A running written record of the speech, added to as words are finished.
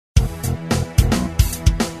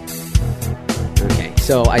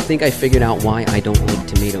So I think I figured out why I don't like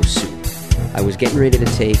tomato soup. I was getting ready to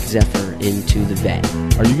take Zephyr into the vet.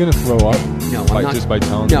 Are you going to throw up? No, I'm not. Just by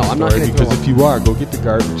telling No, the story? I'm not going to throw up. Because if you are, go get the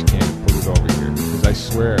garbage can and put it over here. Because I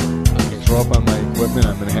swear, if you throw up on my equipment,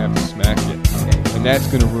 I'm going to have to smack it. Okay. And that's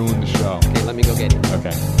going to ruin the show. Okay, let me go get it. Okay.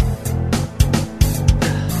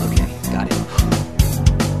 Okay, got it.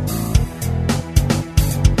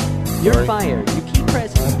 You're fired. You keep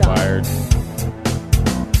pressing I'm stop. fired.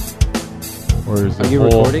 Or is Are you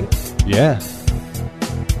recording? Yeah.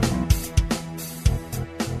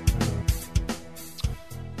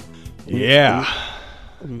 Yeah.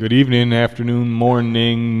 Good evening, afternoon,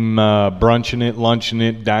 morning, brunching it, lunching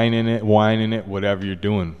it, dining it, wining it, whatever you're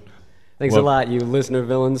doing. Thanks a lot, you listener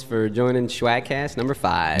villains, for joining Schwagcast number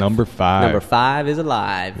 5. Number 5. Number 5 is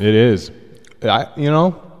alive. It is.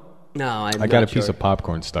 No, I got a piece of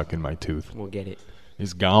popcorn stuck in my tooth. We'll get it.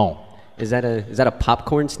 It's gone. Is that a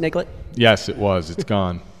popcorn sniglet? Yes, it was. It's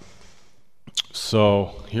gone.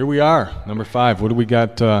 So here we are, number 5. What do we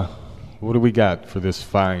got? What do we got for this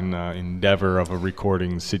fine endeavor of a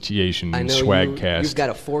recording situation in Schwagcast? You've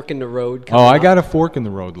got a fork in the road. I got a fork in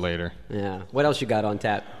the road later. Yeah. What else you got on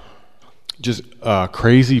tap? Just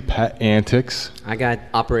crazy pet antics. I got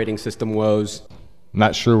operating system woes.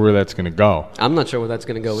 Not sure where that's going to go. I'm not sure where that's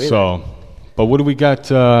going to go either. So, but what do we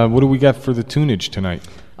got? What do we got for the tunage tonight?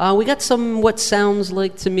 We got some what sounds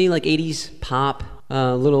like to me like 80s pop,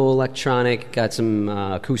 a little electronic. Got some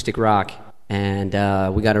acoustic rock, and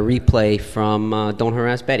we got a replay from Don't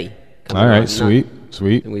Harass Betty. All right, sweet.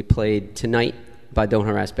 And we played Tonight by Don't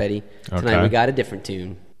Harass Betty. Tonight we got a different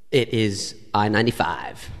tune. It is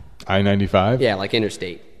I-95. I-95? Yeah, like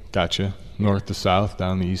interstate. Gotcha. North to south,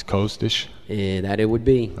 down the East Coast-ish? Yeah, that it would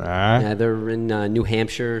be. Yeah, they're in New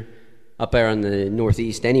Hampshire, up there on the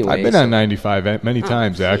northeast anyway. I've been on 95 many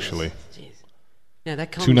times, actually. Jeez. Yeah,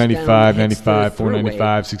 that comes 295, down, hits 95, the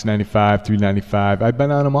 495, 695, 395. I've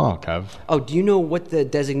been on them all, Kev. Oh, do you know what the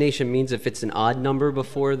designation means if it's an odd number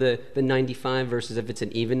before the 95 versus if it's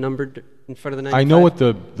an even number in front of the 95? I know what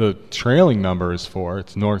the trailing number is for.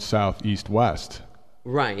 It's north, south, east, west.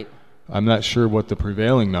 Right. I'm not sure what the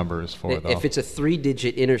prevailing number is for, though. If it's a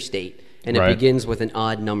 3-digit interstate and Right. it begins with an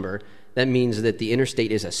odd number, that means that the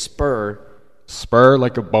interstate is a spur. Spur,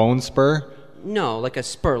 like a bone spur? No, like a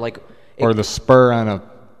spur, like... Or the spur on a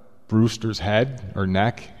rooster's head or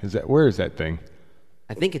neck? Where is that thing?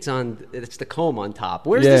 I think it's the comb on top.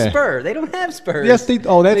 Where's the spur? They don't have spurs. Yes, that's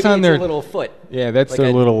Maybe on their little foot. Yeah, that's like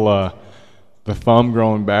their little the thumb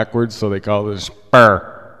growing backwards, so they call it a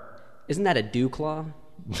spur. Isn't that a dew claw?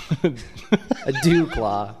 A dew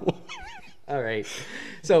claw. All right.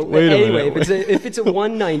 So anyway, if it's a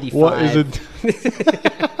 195, what is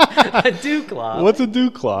a dew claw? What's a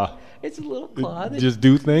dew claw? It's a little claw. Just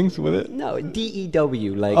do things with it? No,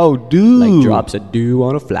 DEW, like dew, like drops of dew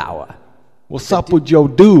on a flower. What's up with your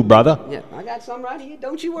dew, brother? Yeah, I got some right here.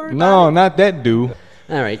 Don't you worry. No, about it. not that dew.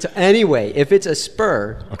 All right. So anyway, if it's a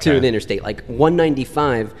spur to an interstate, like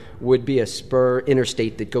 195 would be a spur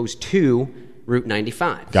interstate that goes to Route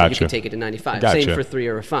 95. Gotcha. So you can take it to 95. Gotcha. Same for 3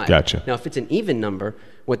 or a 5. Gotcha. Now, if it's an even number,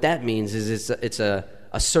 what that means is it's a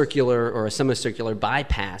circular or a semicircular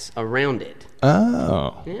bypass around it.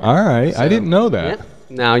 Oh, Yeah. all right. So, I didn't know that. Yeah,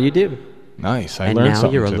 now you do. Nice. I And learned now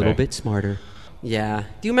something you're a today. little bit smarter. Yeah.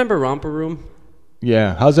 Do you remember Romper Room?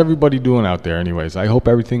 Yeah. How's everybody doing out there anyways? I hope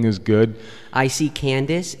everything is good. I see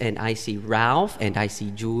Candace, and I see Ralph, and I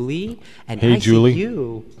see Julie, and Hey, I Julie. see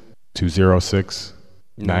you.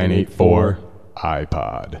 206-984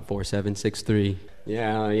 iPod. 4763.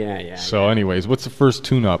 Yeah. So anyways, what's the first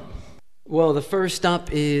tune-up? Well, the first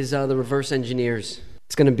up is the Reverse Engineers.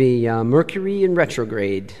 It's going to be Mercury in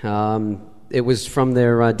Retrograde. It was from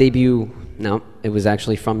their debut. No, it was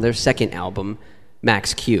actually from their second album,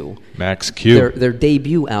 Max Q. Max Q. Their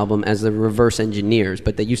debut album as the Reverse Engineers,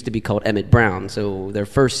 but they used to be called Emmett Brown. So their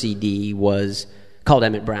first CD was called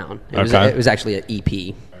Emmett Brown. It was actually an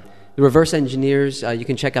EP. The Reverse Engineers, you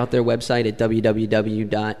can check out their website at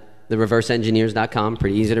www.thereverseengineers.com.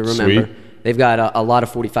 Pretty easy to remember. Sweet. They've got a lot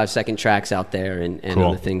of 45-second tracks out there and Cool.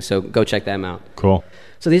 other things, so go check them out. Cool.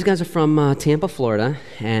 So these guys are from Tampa, Florida,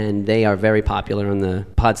 and they are very popular on the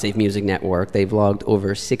PodSafe Music Network. They've logged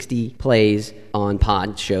over 60 plays on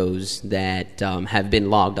pod shows that have been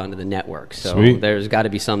logged onto the network. So Sweet. There's got to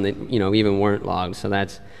be some that even weren't logged. So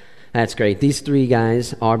that's great. These three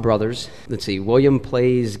guys are brothers. Let's see. William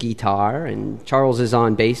plays guitar, and Charles is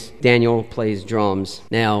on bass. Daniel plays drums.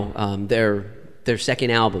 Now their second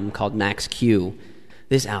album called Max Q.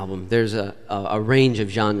 This album, there's a range of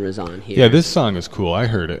genres on here. Yeah, this song is cool. I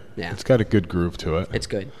heard it. Yeah. It's got a good groove to it. It's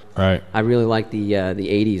good. Right. I really like the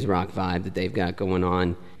 80s rock vibe that they've got going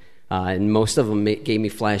on. and most of them gave me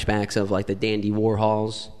flashbacks of like the Dandy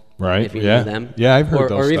Warhols. Right. If you know them. Yeah, I've heard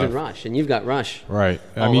those or stuff. even Rush, and you've got Rush. Right.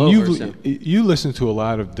 I all mean, over, you listen to a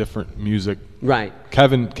lot of different music. Right.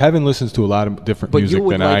 Kevin listens to a lot of different music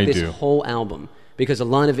than I do. But you would like this whole album because a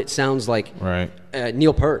lot of it sounds like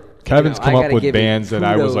Neil Peart. Kevin's come up with bands that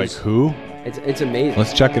I was like, who? It's amazing.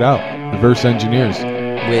 Let's check it out. Reverse Engineers.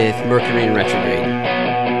 With Mercury in Retrograde.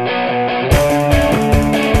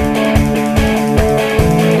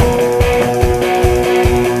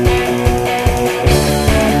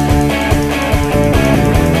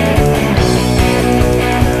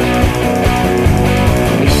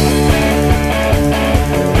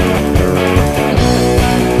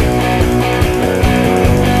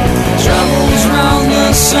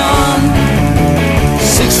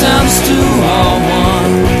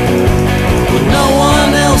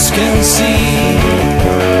 Can see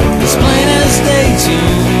as plain as day to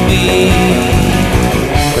me.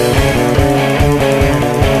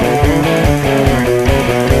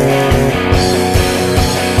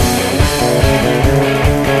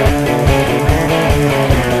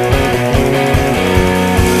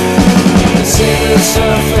 They say the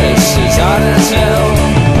surface is hot as hell,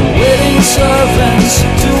 waiting servants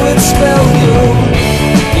to its spell.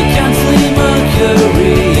 You can't flee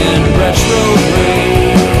Mercury in retrograde.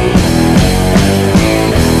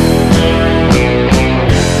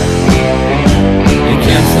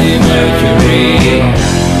 Mercury,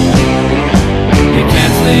 you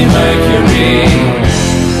can't flee Mercury,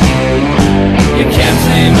 you can't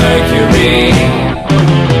flee Mercury.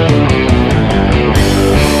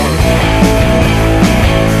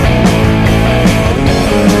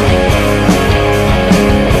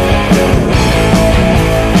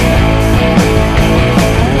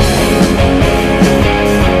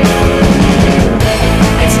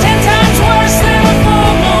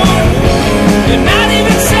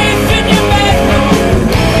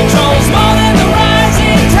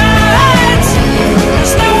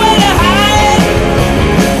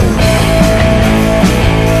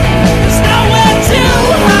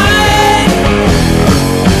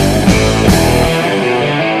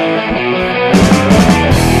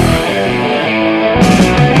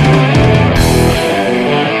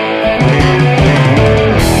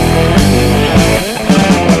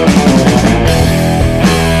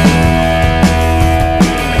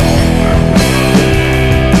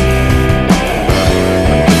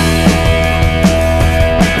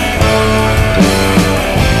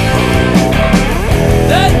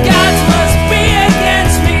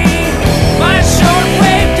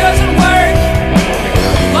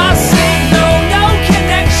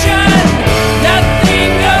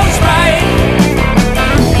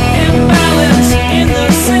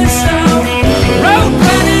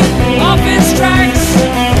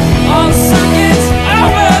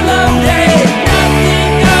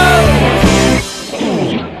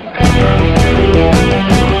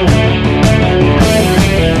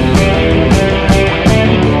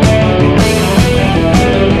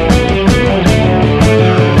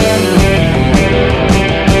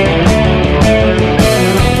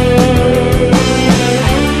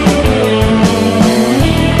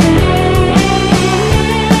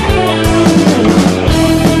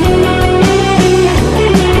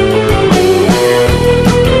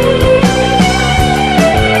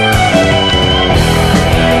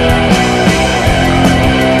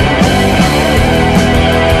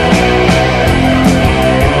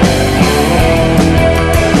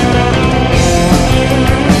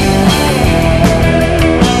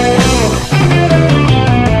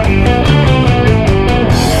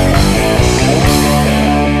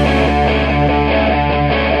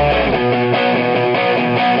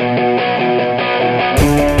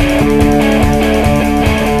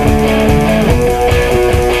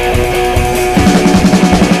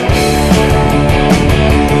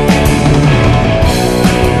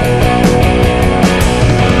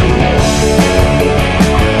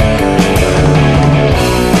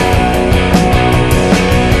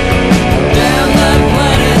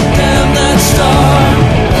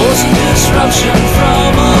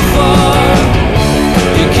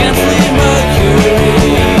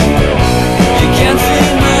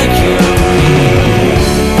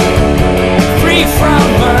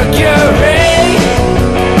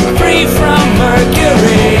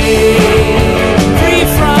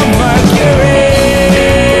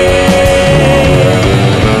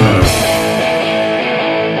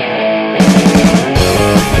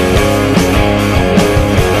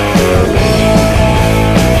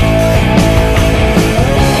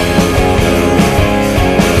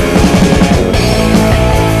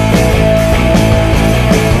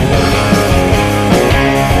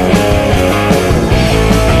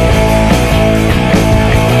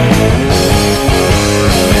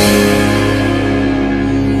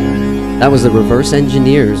 That was the Reverse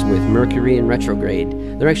Engineers with Mercury in Retrograde.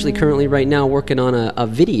 They're actually currently right now working on a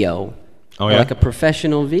video. Oh, yeah? Like a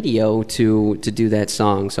professional video to do that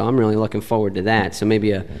song. So I'm really looking forward to that. So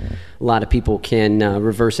maybe a lot of people can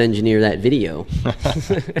reverse engineer that video.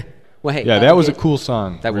 Well, hey, yeah, that was a cool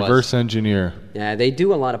song. That Reverse Engineer. Yeah, they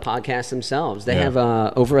do a lot of podcasts themselves. They have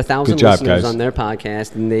over 1,000 Good job, listeners guys. on their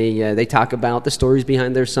podcast, and they talk about the stories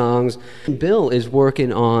behind their songs. Bill is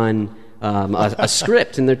working on a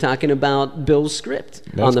script, and they're talking about Bill's script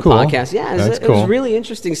on the cool. podcast. Yeah, That's it was cool. really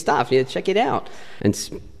interesting stuff. Yeah, check it out. And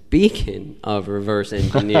speaking of reverse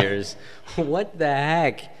engineers, what the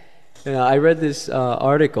heck? I read this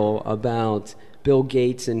article about Bill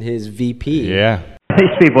Gates and his VP. Yeah. These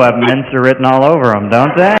people have Mensa written all over them,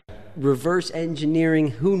 don't they? Reverse engineering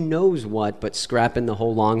who knows what, but scrapping the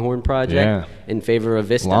whole Longhorn project in favor of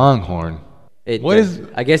Vista. Longhorn. What is?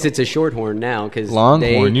 I guess it's a Shorthorn now because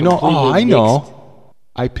Longhorn. They I mixed. know.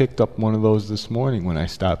 I picked up one of those this morning when I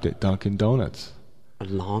stopped at Dunkin' Donuts. A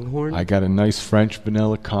Longhorn? I got a nice French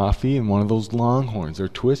vanilla coffee and one of those Longhorns. They're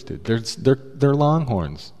twisted. They're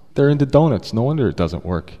Longhorns. They're into donuts. No wonder it doesn't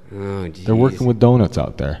work. Oh, geez. They're working with donuts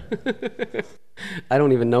out there. I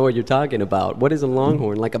don't even know what you're talking about. What is a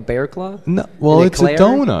Longhorn? Like a bear claw? No, well, An it's eclair? a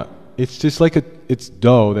donut. It's just like it's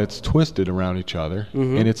dough that's twisted around each other,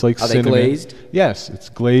 and it's like Are they cinnamon. glazed? Yes, it's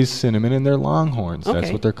glazed cinnamon, and they're Longhorns. That's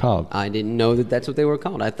Okay. what they're called. I didn't know that's what they were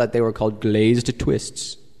called. I thought they were called glazed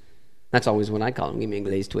twists. That's always what I call them. Give me a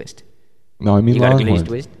glazed twist. No, I mean You got a Longhorns. glazed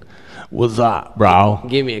twist? What's up, bro?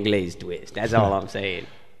 Give me a glazed twist. That's all I'm saying.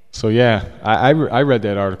 So yeah, I read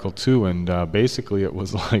that article too, and basically it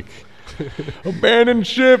was like, abandoned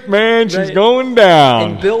ship, man. She's Right. going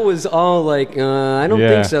down. And Bill was all like, I don't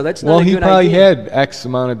think so. That's not well, a he good probably idea. had X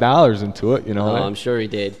amount of dollars into it, you know. Oh, I'm sure he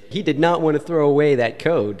did. He did not want to throw away that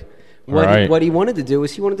code. What, Right. what he wanted to do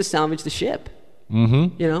was he wanted to salvage the ship.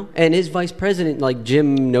 Mm-hmm. You know? And his vice president, like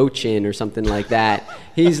Jim Nochin or something like that,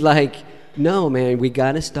 he's like, no, man, we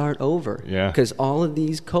got to start over. Yeah. Because all of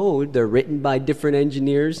these code, they're written by different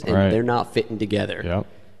engineers, and Right. they're not fitting together. Yep.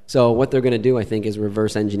 So what they're going to do, I think, is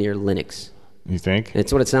reverse engineer Linux. You think?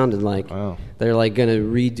 It's what it sounded like. Wow. They're like going to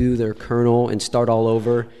redo their kernel and start all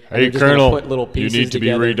over. and Hey, they're just gonna Colonel, put little you pieces need to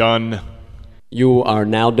together. be redone. You are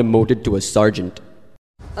now demoted to a sergeant.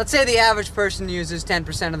 Let's say the average person uses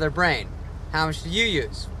 10% of their brain. How much do you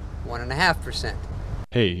use? 1.5%.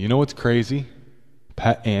 Hey, you know what's crazy?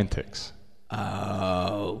 Pet antics.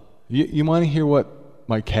 Oh. You want to hear what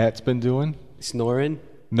my cat's been doing? Snoring?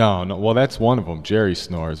 No. Well, that's one of them. Jerry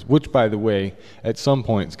snores, which, by the way, at some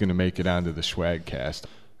point is going to make it onto the Schwagcast.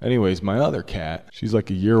 Anyways, my other cat, she's like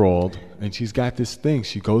a year old, and she's got this thing.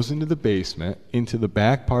 She goes into the basement, into the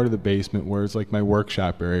back part of the basement where it's like my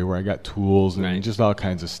workshop area where I got tools and just all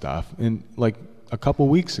kinds of stuff. And like a couple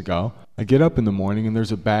weeks ago, I get up in the morning and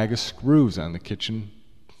there's a bag of screws on the kitchen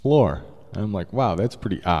floor. And I'm like, wow, that's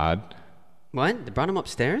pretty odd. What? They brought him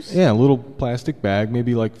upstairs? Yeah, a little plastic bag,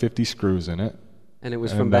 maybe like 50 screws in it. And it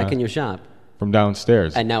was from And, back in your shop. From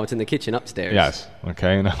downstairs. And now it's in the kitchen upstairs. Yes.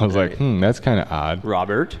 Okay. And I was like, that's kind of odd.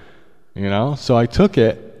 Robert? You know? So I took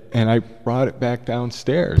it and I brought it back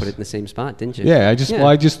downstairs. Put it in the same spot, didn't you? Yeah,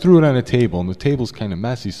 I just threw it on a table, and the table's kind of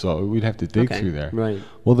messy, so we'd have to dig Okay, through there. right.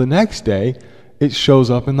 Well, the next day, it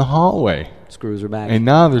shows up in the hallway. Screws are back. And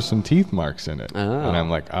now there's some teeth marks in it. Oh. And I'm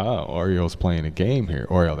like, Oreo's playing a game here.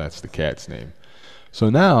 Oreo, that's the cat's name. So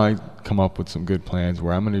now I come up with some good plans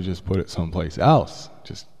where I'm going to just put it someplace else.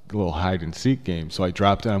 Just a little hide-and-seek game. So I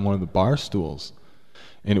dropped it on one of the bar stools.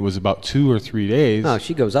 And it was about 2 or 3 days. Oh,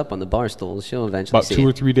 she goes up on the bar stools. She'll eventually About see 2 or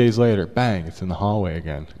it. 3 days later, bang, it's in the hallway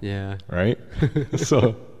again. Yeah. Right?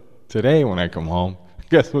 So today when I come home,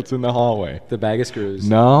 guess what's in the hallway? The bag of screws.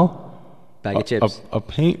 No. Bag of chips. A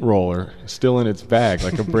paint roller still in its bag,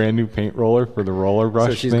 like a brand new paint roller for the roller brush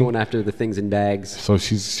So she's thing. going after the things in bags. So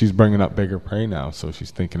she's bringing up bigger prey now, so she's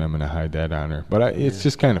thinking I'm going to hide that on her. But it's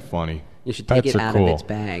just kind of funny. You should take Pets it are out cool. of its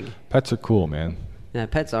bag. Pets are cool, man. Yeah,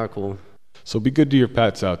 pets are cool. So be good to your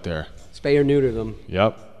pets out there. Spay or neuter them.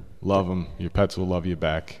 Yep. Love them. Your pets will love you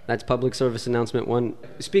back. That's public service announcement 1.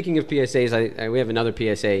 Speaking of PSAs, we have another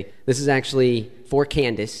PSA. This is actually for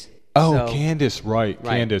Candace. Oh, So- Candace, right.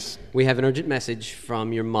 Right. Candace. We have an urgent message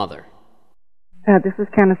from your mother. This is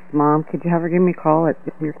Candace's mom. Could you have her give me a call at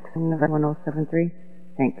 1073?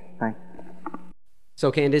 Thanks. Bye.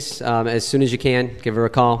 So, Candace, as soon as you can, give her a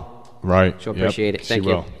call. Right. She'll Yep. appreciate it. Thank she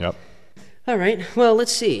you. will. Yep. All right. Well,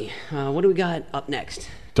 let's see. What do we got up next?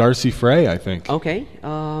 Darcy Frey, I think. Okay.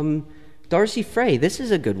 Darcy Frey, this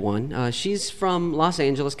is a good one. She's from Los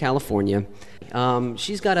Angeles, California.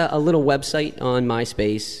 She's got a little website on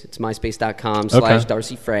MySpace. It's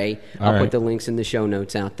myspace.com/Darcy Frey. I'll put the links in the show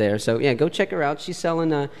notes out there. So, yeah, go check her out. She's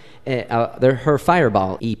selling her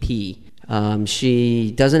Fireball EP.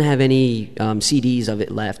 She doesn't have any CDs of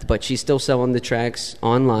it left, but she's still selling the tracks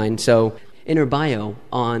online. So in her bio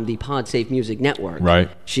on the PodSafe Music Network, right,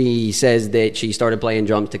 she says that she started playing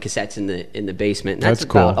drums to cassettes in the basement. And that's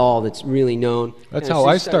cool. About all that's really known. That's how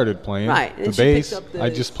I started playing. Right. The bass, I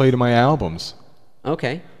just played in my albums.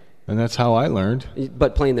 Okay. And that's how I learned.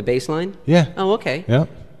 But playing the bass line? Yeah. Oh, okay. Yeah.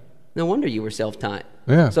 No wonder you were self-taught.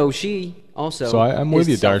 Yeah. So she also So I'm with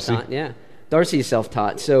you, Darcy. Yeah. Darcy is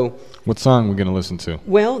self-taught. So what song are we going to listen to?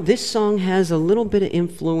 Well, this song has a little bit of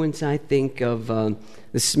influence, I think, of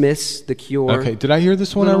the Smiths, The Cure. Okay, did I hear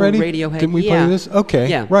this one already? Radiohead. Didn't we play this? Okay,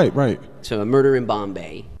 yeah. Right. So, Murder in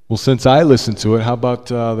Bombay. Well, since I listened to it, how about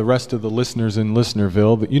the rest of the listeners in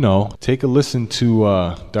Listenerville? Take a listen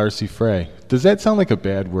to Darcy Frey. Does that sound like a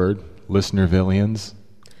bad word? Listenervillians?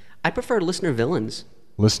 I prefer listener villains.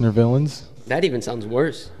 Listener villains? That even sounds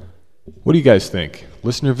worse. What do you guys think?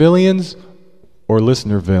 Listenervillians or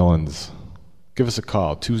listener villains? Give us a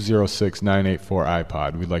call,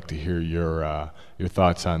 206-984-iPod. We'd like to hear your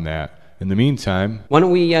thoughts on that. In the meantime, why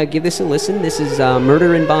don't we give this a listen? This is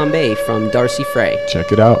Murder in Bombay from Darcy Frey.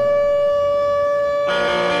 Check it out.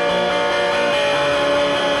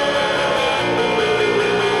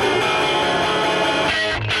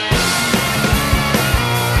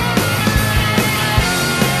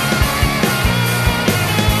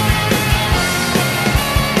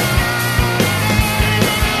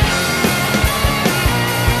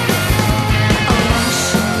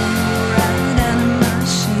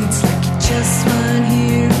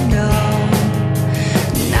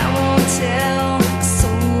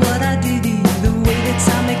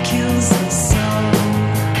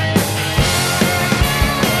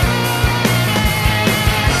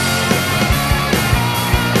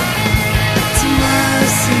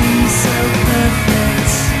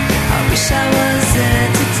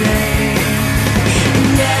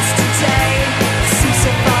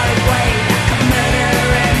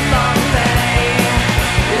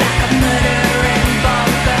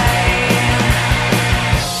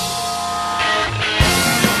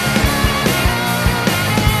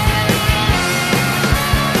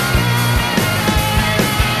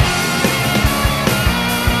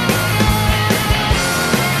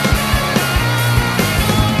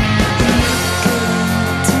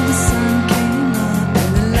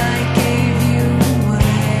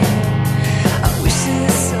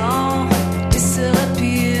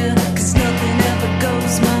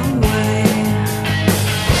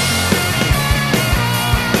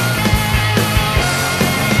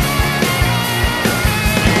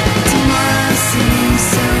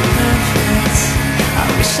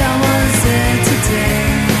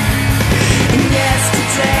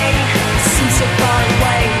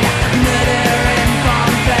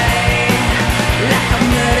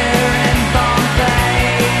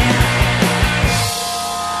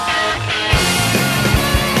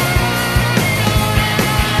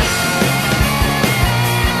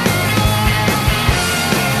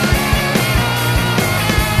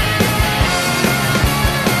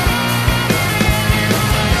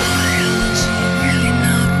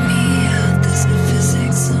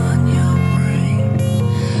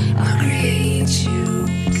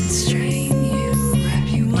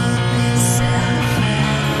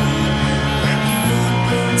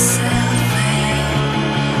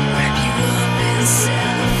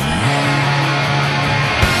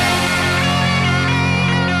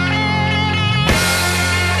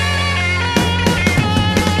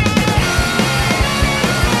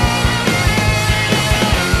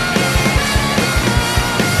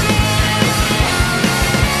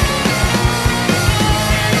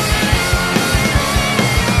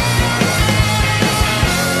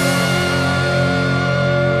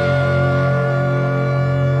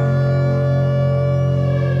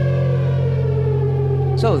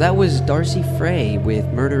 So that was Darcy Frey with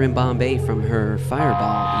Murder in Bombay from her Fireball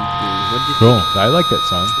EP. What did you Cool. think? I like that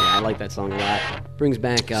song. Yeah, I like that song a lot. Brings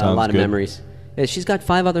back a Sounds lot of good. memories. Yeah, she's got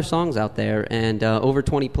 5 other songs out there and over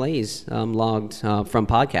 20 plays logged from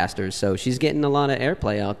podcasters. So she's getting a lot of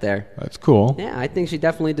airplay out there. That's cool. Yeah, I think she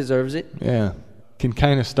definitely deserves it. Yeah. Can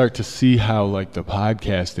kind of start to see how like the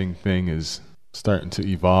podcasting thing is starting to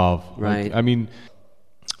evolve. Right. Like, I mean,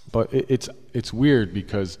 but it's weird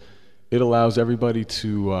because it allows everybody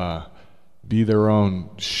to be their own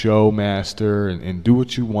show master and do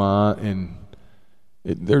what you want. And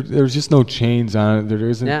There's just no chains on it. There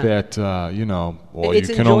isn't that, well, you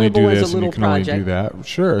can only do this and you can only do that.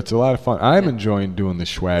 Sure, it's a lot of fun. I'm enjoying doing the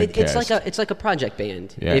Schwagcast. It's like a project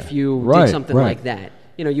band. Yeah. If you did something like that.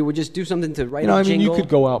 You would just do something to write a jingle. You could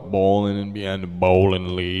go out bowling and be on the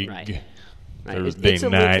bowling league. Right. Thursday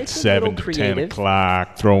night, 7 to 10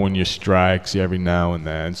 o'clock, throwing your strikes every now and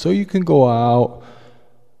then. So you can go out,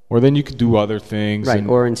 or then you could do other things. Right,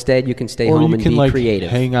 or instead you can stay home and be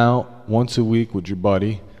creative. Hang out once a week with your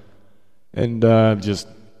buddy and just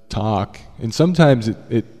talk. And sometimes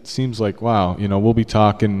it seems like, wow, we'll be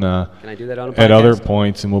talking can I do that on a podcast? At other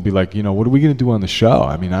points, and we'll be like, what are we going to do on the show?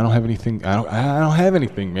 I mean, I don't have anything. I don't have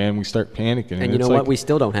anything, man. We start panicking. And you know what? We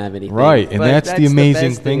still don't have anything. Right, and that's the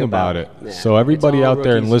amazing thing about it. Yeah. So everybody out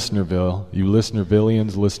there in Listenerville, you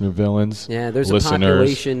Listenervillians, Listenervillains. Yeah, there's listeners, a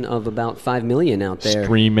population of about 5 million out there.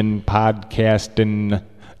 Streaming, podcasting,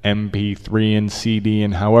 MP3 and CD,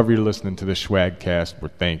 and however you're listening to the Schwagcast, we're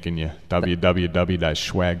thanking you.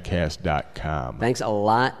 www.schwagcast.com. Thanks a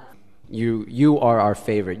lot. You are our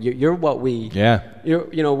favorite. You're what we... Yeah.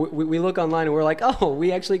 We look online and we're like, oh,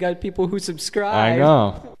 we actually got people who subscribe. I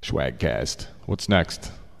know. Schwagcast. What's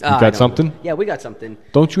next? You got something? Know. Yeah, we got something.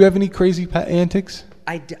 Don't you have any crazy pet antics?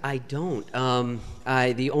 I don't.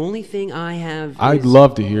 The only thing I have I'd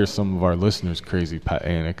love to hear some of our listeners' crazy pet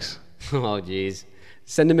antics. Oh, geez.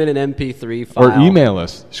 Send them in an MP3 file. Or email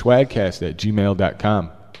us, schwagcast@gmail.com.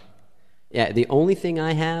 Yeah, the only thing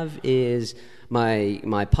I have is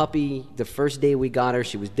my puppy. The first day we got her,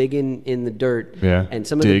 she was digging in the dirt. Yeah, and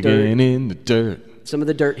some of the dirt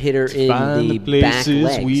hit her in the back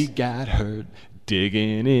legs. We got hurt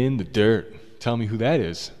digging in the dirt. Tell me who that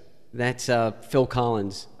is. That's Phil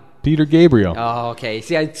Collins. Peter Gabriel. Oh, okay.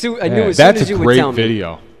 See, I knew as soon as you would tell me. That's a great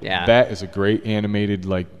video. Yeah. That is a great animated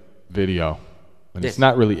video. And it's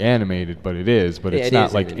not really animated, but it is. But it's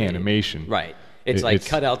not like animated. Animation. Right. It's like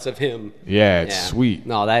cutouts of him. Yeah, it's sweet.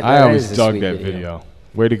 No, I always dug that video.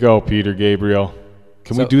 Way to go, Peter Gabriel.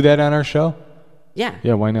 Can we do that on our show? Yeah.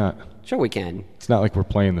 Yeah, why not? Sure we can. It's not like we're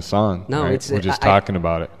playing the song. No, right? We're just talking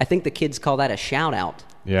about it. I think the kids call that a shout-out.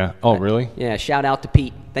 Yeah. Oh, really? Yeah, shout-out to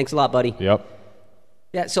Pete. Thanks a lot, buddy. Yep.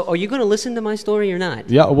 Yeah, so are you going to listen to my story or not?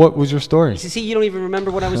 Yeah, what was your story? See, you don't even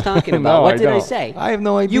remember what I was talking about. No, what did don't. I say? I have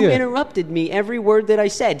no idea. You interrupted me every word that I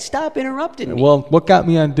said. Stop interrupting me. Well, what got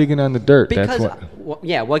me on digging on the dirt? Because, That's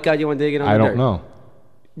what got you on digging on the dirt? I don't know.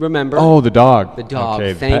 Remember? Oh, the dog. The dog.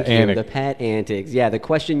 Okay, Thank you. The pet antics. Yeah, the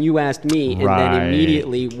question you asked me and then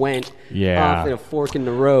immediately went off in a fork in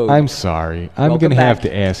the road. I'm sorry. I'm going to have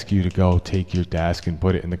to ask you to go take your desk and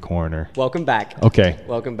put it in the corner. Welcome back. Okay.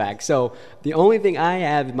 Welcome back. So the only thing I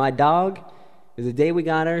have, my dog, is the day we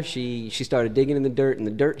got her, she started digging in the dirt, and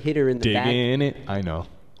the dirt hit her in the back. Digging in it? I know.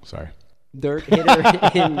 Sorry. Dirt hit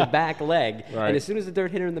her in the back leg. Right. And as soon as the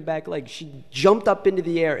dirt hit her in the back leg, she jumped up into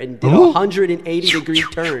the air and did a 180-degree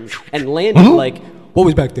turn and landed like, what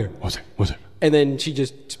was back there? What was it? And then she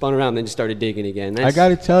just spun around and then just started digging again. I got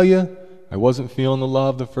to tell you, I wasn't feeling the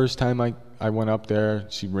love the first time I went up there.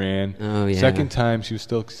 She ran. Oh, yeah. Second time, she was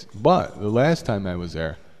still... But the last time I was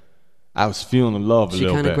there, I was feeling the love a little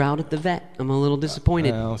bit. She kind of growled at the vet. I'm a little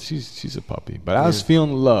disappointed. Well, she's a puppy, but I was feeling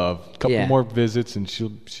the love. A couple more visits, and she'll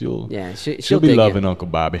be loving Uncle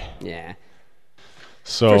Bobby. Yeah.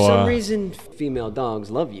 So for some reason, female dogs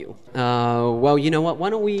love you. Well, you know what? Why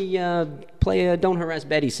don't we play a "Don't Harass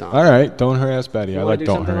Betty" song? All right, "Don't Harass Betty." I like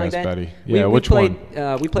 "Don't Harass Betty." Yeah, we which played,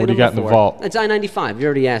 one? We played what do you got in the vault? It's I-95. You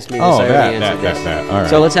already asked me this. Oh, I already answered this. that. All right.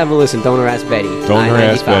 So let's have a listen. "Don't Harass Betty." Don't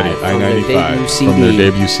Harass Betty. I-95 from their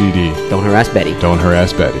debut CD. Don't Harass Betty. Don't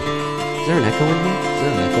Harass Betty. Is there an echo in here? Is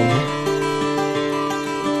there an echo in here?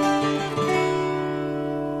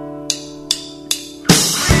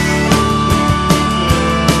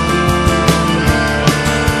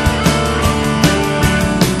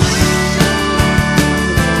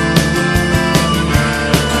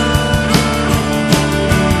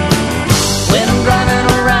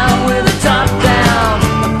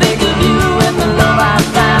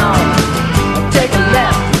 Take a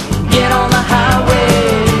left, get on the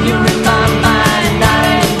highway. You're in my mind.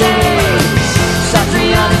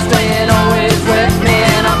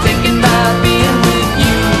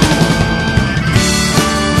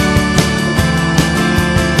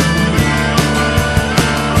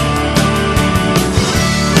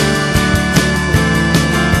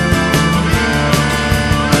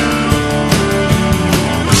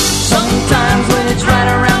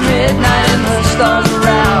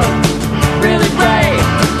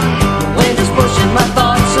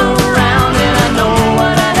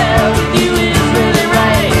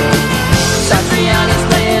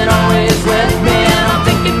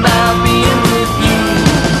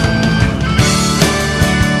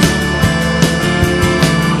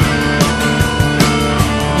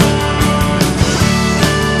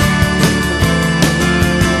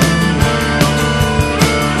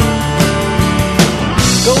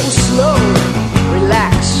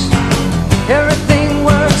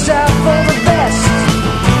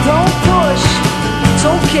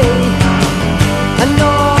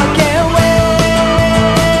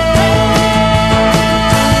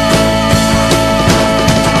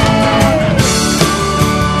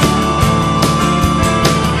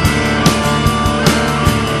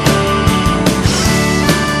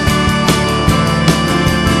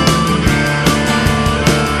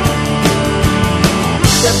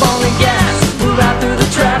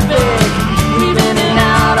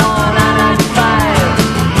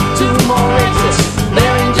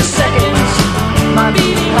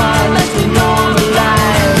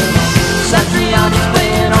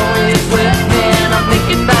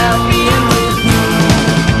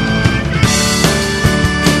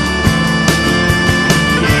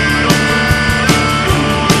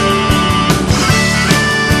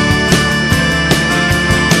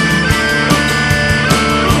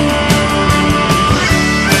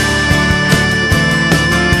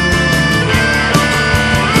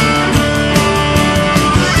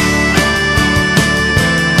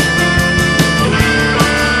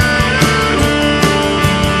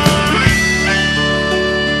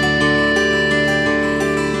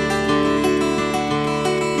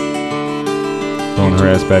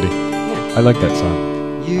 Harass Betty. Yeah. I like that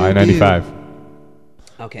song. I-95.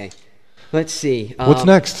 Okay. Let's see. What's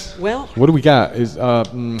next? Well, what do we got? You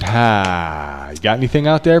got anything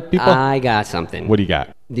out there, people? I got something. What do you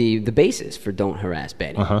got? The basis for Don't Harass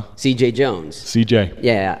Betty. Uh-huh. CJ Jones. CJ.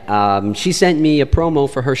 Yeah. She sent me a promo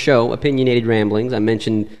for her show, Opinionated Ramblings. I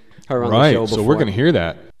mentioned her on the show before. So we're going to hear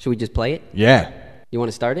that. Should we just play it? Yeah. You want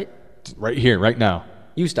to start it? Right here, right now.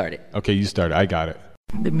 You start it. Okay, you start it. I got it.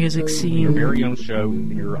 The music scene. Your very own show,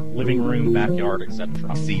 your living room, backyard, etc.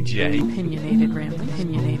 CJ. Opinionated ramblings.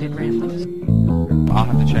 Opinionated ramblings. I'll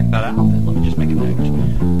have to check that out. Let me just make a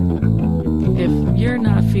note. If you're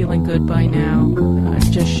not feeling good by now,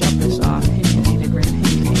 just shut this off. Opinionated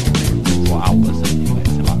ramblings. Well, I'll listen to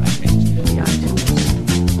it on that page. The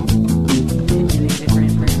iTunes. Opinionated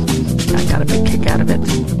ramblings. I got a big kick out of it.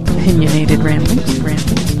 Opinionated ramblings.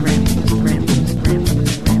 Ramblings. Ramblings. Ramblings.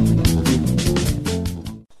 Ramblings. Ramblings.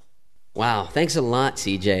 Wow. Thanks a lot,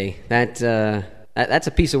 CJ. That's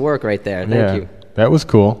a piece of work right there. Thank you. That was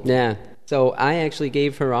cool. Yeah. So I actually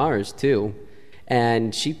gave her ours, too.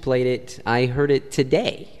 And she played it. I heard it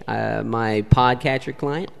today. My podcatcher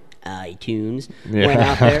client, iTunes, went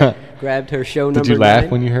out there, grabbed her show number 9. Did you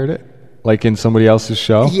laugh when you heard it? Like in somebody else's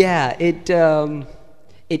show? Yeah. It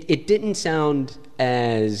didn't sound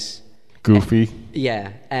as... goofy?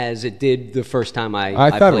 as it did the first time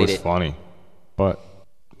I thought played it was funny. But,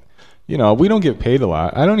 we don't get paid a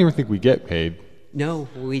lot. I don't even think we get paid. No,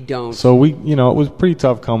 we don't. So it was pretty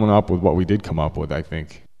tough coming up with what we did come up with, I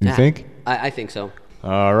think. You think? I think so.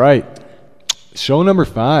 All right. Show number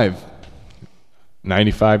 5.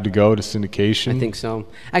 95 to go to syndication. I think so.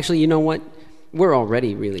 Actually, you know what? We're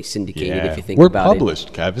already really syndicated if you think We're about it. We're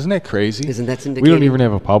published, Kev. Isn't that crazy? Isn't that syndicated? We don't even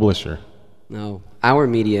have a publisher. No. Our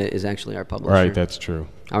Media is actually our publisher. Right, that's true.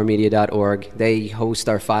 Ourmedia.org. They host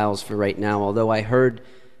our files for right now, although I heard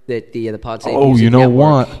that the PodSafe Music you know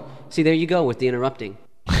Network... what? See, there you go with the interrupting.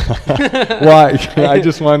 Why? I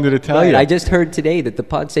just wanted to tell you. I just heard today that the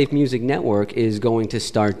PodSafe Music Network is going to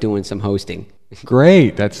start doing some hosting.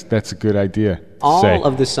 Great. That's a good idea. All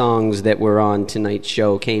of the songs that were on tonight's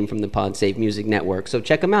show came from the PodSafe Music Network. So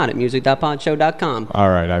check them out at music.podshow.com. All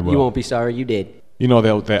right, I will. You won't be sorry you did. You know,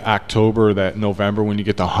 that October, that November, when you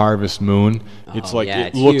get the harvest moon, it's like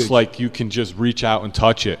it looks like you can just reach out and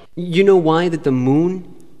touch it. You know why that the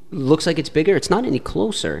moon looks like it's bigger? It's not any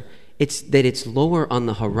closer. It's that it's lower on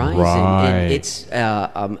the horizon. Right. And it's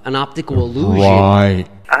an optical illusion. Right.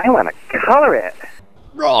 I want to color it.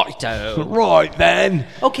 Right. Right, then.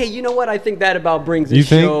 Okay, you know what? I think that about brings the You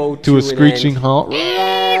show think? To a screeching halt?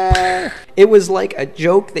 It was like a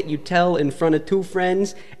joke that you tell in front of two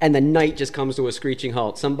friends, and the night just comes to a screeching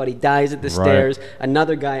halt. Somebody dies at the stairs.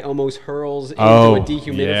 Another guy almost hurls into a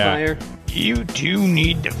dehumidifier. Yeah. You two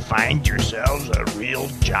need to find yourselves a real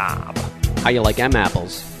job. How you like them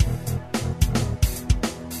apples?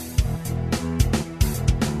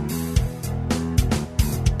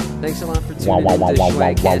 Thanks a lot for tuning in to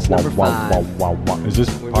Schwagcast number 5. Is this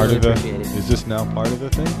We part really of the? appreciate it. Is this now part of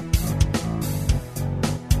the thing?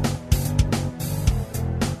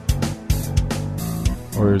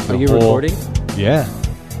 Or is the Are you whole... recording? Yeah.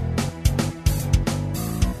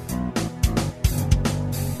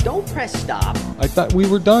 Don't press stop. I thought we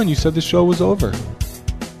were done. You said the show was over.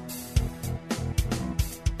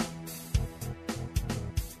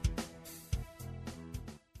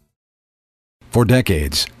 For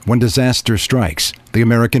decades, when disaster strikes, the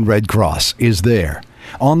American Red Cross is there,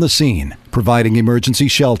 on the scene, providing emergency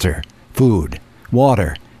shelter, food,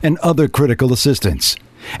 water, and other critical assistance.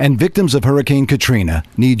 And victims of Hurricane Katrina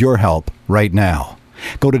need your help right now.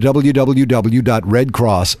 Go to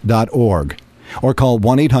www.redcross.org or call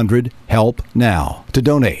 1-800-HELP-NOW to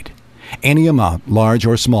donate. Any amount, large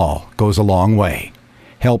or small, goes a long way.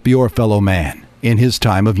 Help your fellow man in his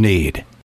time of need.